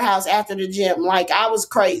to the warehouse after the gym. Like, I was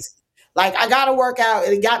crazy. Like, I got to work out.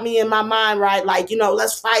 It got me in my mind, right? Like,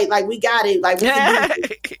 let's fight. Like, we got it. Like, we can do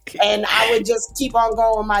it. And I would just keep on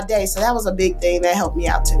going with my day. So that was a big thing that helped me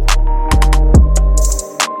out too.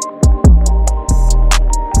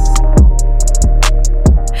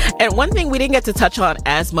 And one thing we didn't get to touch on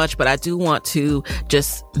as much, but I do want to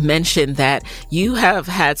just mention that you have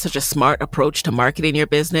had such a smart approach to marketing your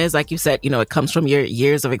business. Like you said, it comes from your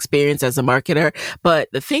years of experience as a marketer. But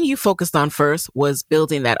the thing you focused on first was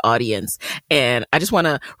building that audience. And I just want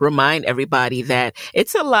to remind everybody that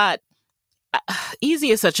it's a lot.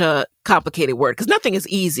 Easy is such a complicated word because nothing is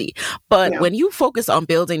easy. But when you focus on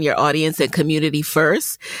building your audience and community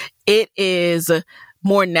first, it is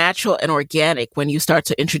more natural and organic when you start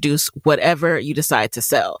to introduce whatever you decide to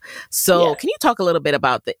sell. So can you talk a little bit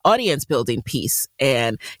about the audience building piece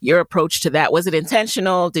and your approach to that? Was it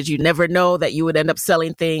intentional? Did you never know that you would end up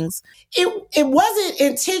selling things? It wasn't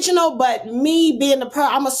intentional, but me being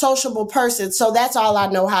I'm a sociable person. So that's all I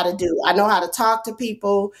know how to do. I know how to talk to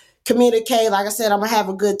people, communicate. Like I said, I'm going to have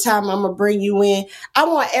a good time. I'm going to bring you in. I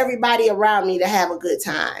want everybody around me to have a good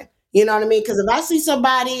time. You know what I mean? Because if I see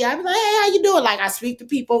somebody, I'm like, hey, how you doing? Like, I speak to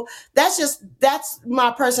people. That's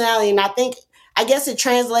my personality. And I guess it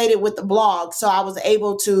translated with the blog. So I was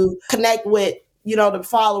able to connect with, the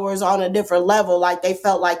followers on a different level. Like, they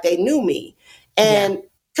felt like they knew me. And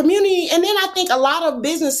community. And then I think a lot of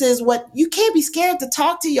businesses, you can't be scared to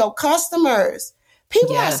talk to your customers.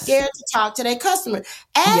 People are scared to talk to their customers.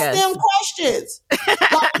 Ask them questions.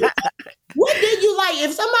 Like, what did you like?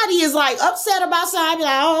 If somebody is like upset about something, I'd be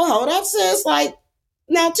like, oh, hold up, sis. Like,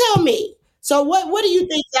 now tell me. So what do you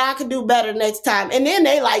think that I could do better next time? And then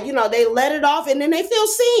they they let it off and then they feel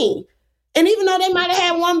seen. And even though they might have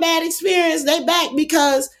had one bad experience, they back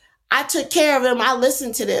because I took care of them. I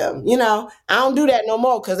listened to them. You know, I don't do that no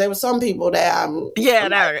more because there were some people that I was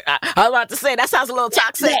about to say, that sounds a little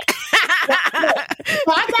toxic. So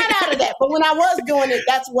I got out of that. But when I was doing it,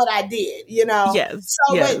 that's what I did, you know? Yes.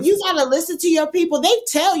 So but you got to listen to your people. They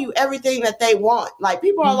tell you everything that they want. Like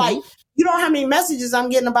people are like, you don't know how many messages I'm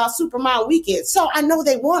getting about Supermom weekend. So I know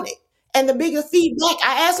they want it. And the biggest feedback,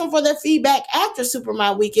 I asked them for their feedback after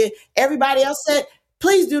Supermom weekend. Everybody else said,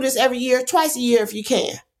 please do this every year, twice a year if you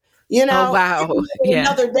can. You know, oh, wow.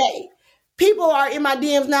 Another day. People are in my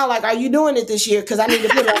DMs now like, are you doing it this year? Because I need to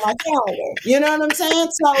put it on my calendar. You know what I'm saying?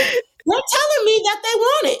 So they're telling me that they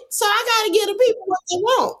want it. So I got to give the people what they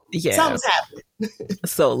want. Yeah. Something's happening.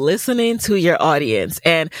 So listening to your audience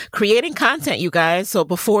and creating content, you guys. So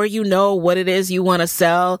before you know what it is you want to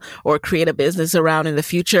sell or create a business around in the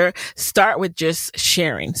future, start with just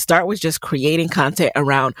sharing. Start with just creating content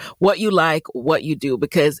around what you like, what you do,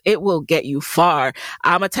 because it will get you far.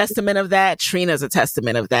 I'm a testament of that. Trina's a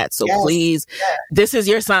testament of that. So please, this is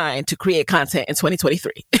your sign to create content in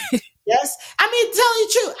 2023. Yes. I mean, tell you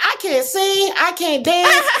the truth, I can't sing. I can't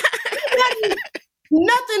dance.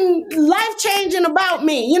 Nothing life-changing about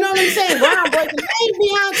me. You know what I'm saying? Groundbreaking. I ain't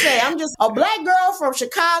Beyonce. I'm just a black girl from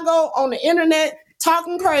Chicago on the internet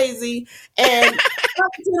talking crazy and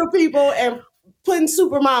talking to the people and putting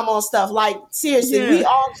Supermom on stuff. Like, seriously, we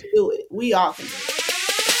all can do it. We all can do it.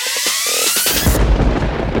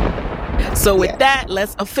 So with that,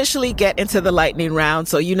 let's officially get into the lightning round.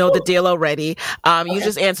 So you know the deal already. You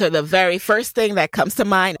just answer the very first thing that comes to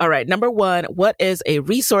mind. All right. Number one, what is a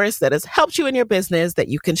resource that has helped you in your business that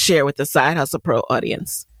you can share with the Side Hustle Pro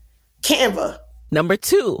audience? Canva. Number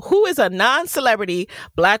two, who is a non-celebrity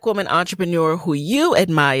Black woman entrepreneur who you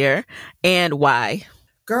admire and why?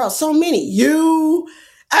 Girl, so many. You.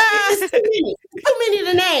 Too many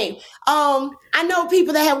to name. I know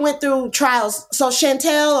people that have went through trials. So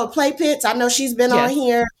Chantel or Play Pits, I know she's been on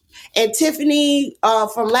here, and Tiffany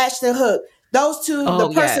from Latched and Hook. Those two, the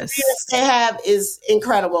perseverance they have is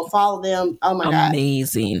incredible. Follow them. Oh my God,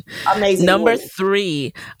 amazing. Number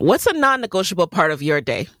three, what's a non-negotiable part of your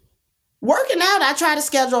day? Working out. I try to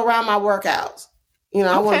schedule around my workouts. You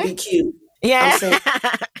know, I want to be cute. Yeah,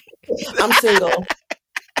 I'm single.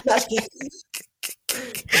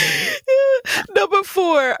 Number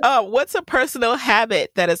four, what's a personal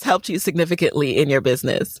habit that has helped you significantly in your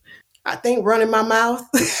business? I think running my mouth.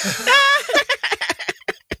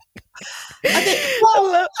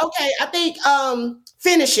 I think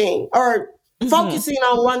finishing or focusing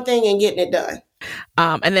on one thing and getting it done.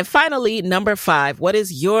 And then finally, number five, what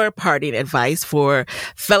is your parting advice for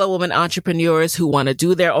fellow women entrepreneurs who want to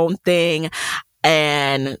do their own thing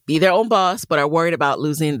and be their own boss, but are worried about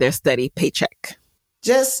losing their steady paycheck?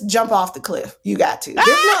 Just jump off the cliff. You got to. There's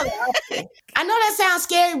no option. I know that sounds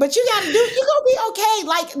scary, but you're going to be okay.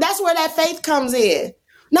 Like, that's where that faith comes in.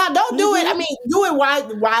 Now, don't do it. I mean, do it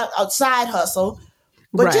while a side hustle,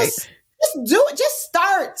 but just do it. Just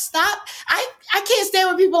start. Stop. I can't stand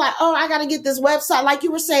when people are like, oh, I got to get this website. Like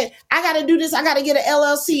you were saying, I got to do this. I got to get an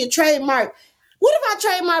LLC, a trademark. What if I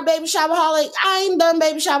trademark Baby Shopaholic? I ain't done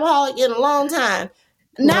Baby Shopaholic in a long time.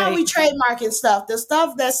 Now we trademarking stuff, the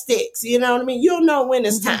stuff that sticks. You know what I mean? You'll know when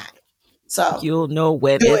it's time. So you'll know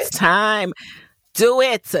when it's time. Do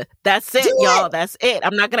it. That's it, y'all. That's it.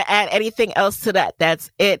 I'm not going to add anything else to that.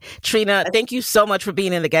 That's it. Trina, thank you so much for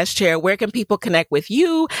being in the guest chair. Where can people connect with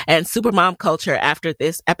you and Supermom Culture after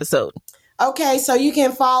this episode? Okay, so you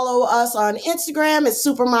can follow us on Instagram. It's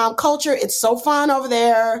Supermom Culture. It's so fun over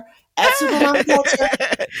there. At Supermom Culture.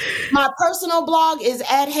 My personal blog is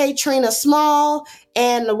at Hey Trina Small,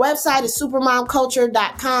 and the website is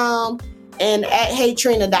supermomculture.com and at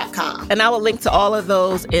heytrina.com. And I will link to all of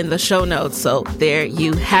those in the show notes. So there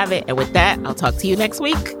you have it. And with that, I'll talk to you next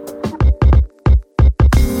week.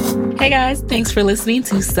 Hey guys, thanks for listening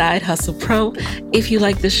to Side Hustle Pro. If you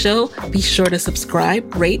like the show, be sure to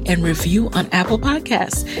subscribe, rate, and review on Apple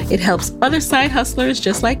Podcasts. It helps other side hustlers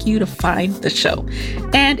just like you to find the show.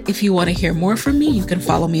 And if you want to hear more from me, you can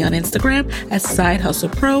follow me on Instagram at Side Hustle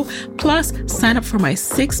Pro. Plus, sign up for my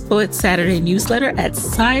 6-bullet Saturday newsletter at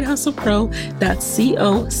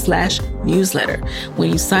sidehustlepro.co/newsletter. When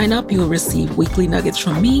you sign up, you will receive weekly nuggets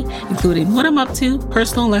from me, including what I'm up to,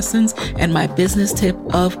 personal lessons, and my business tip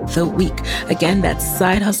of the week. Again, that's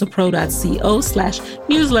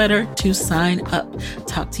sidehustlepro.co/newsletter to sign up.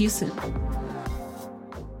 Talk to you soon.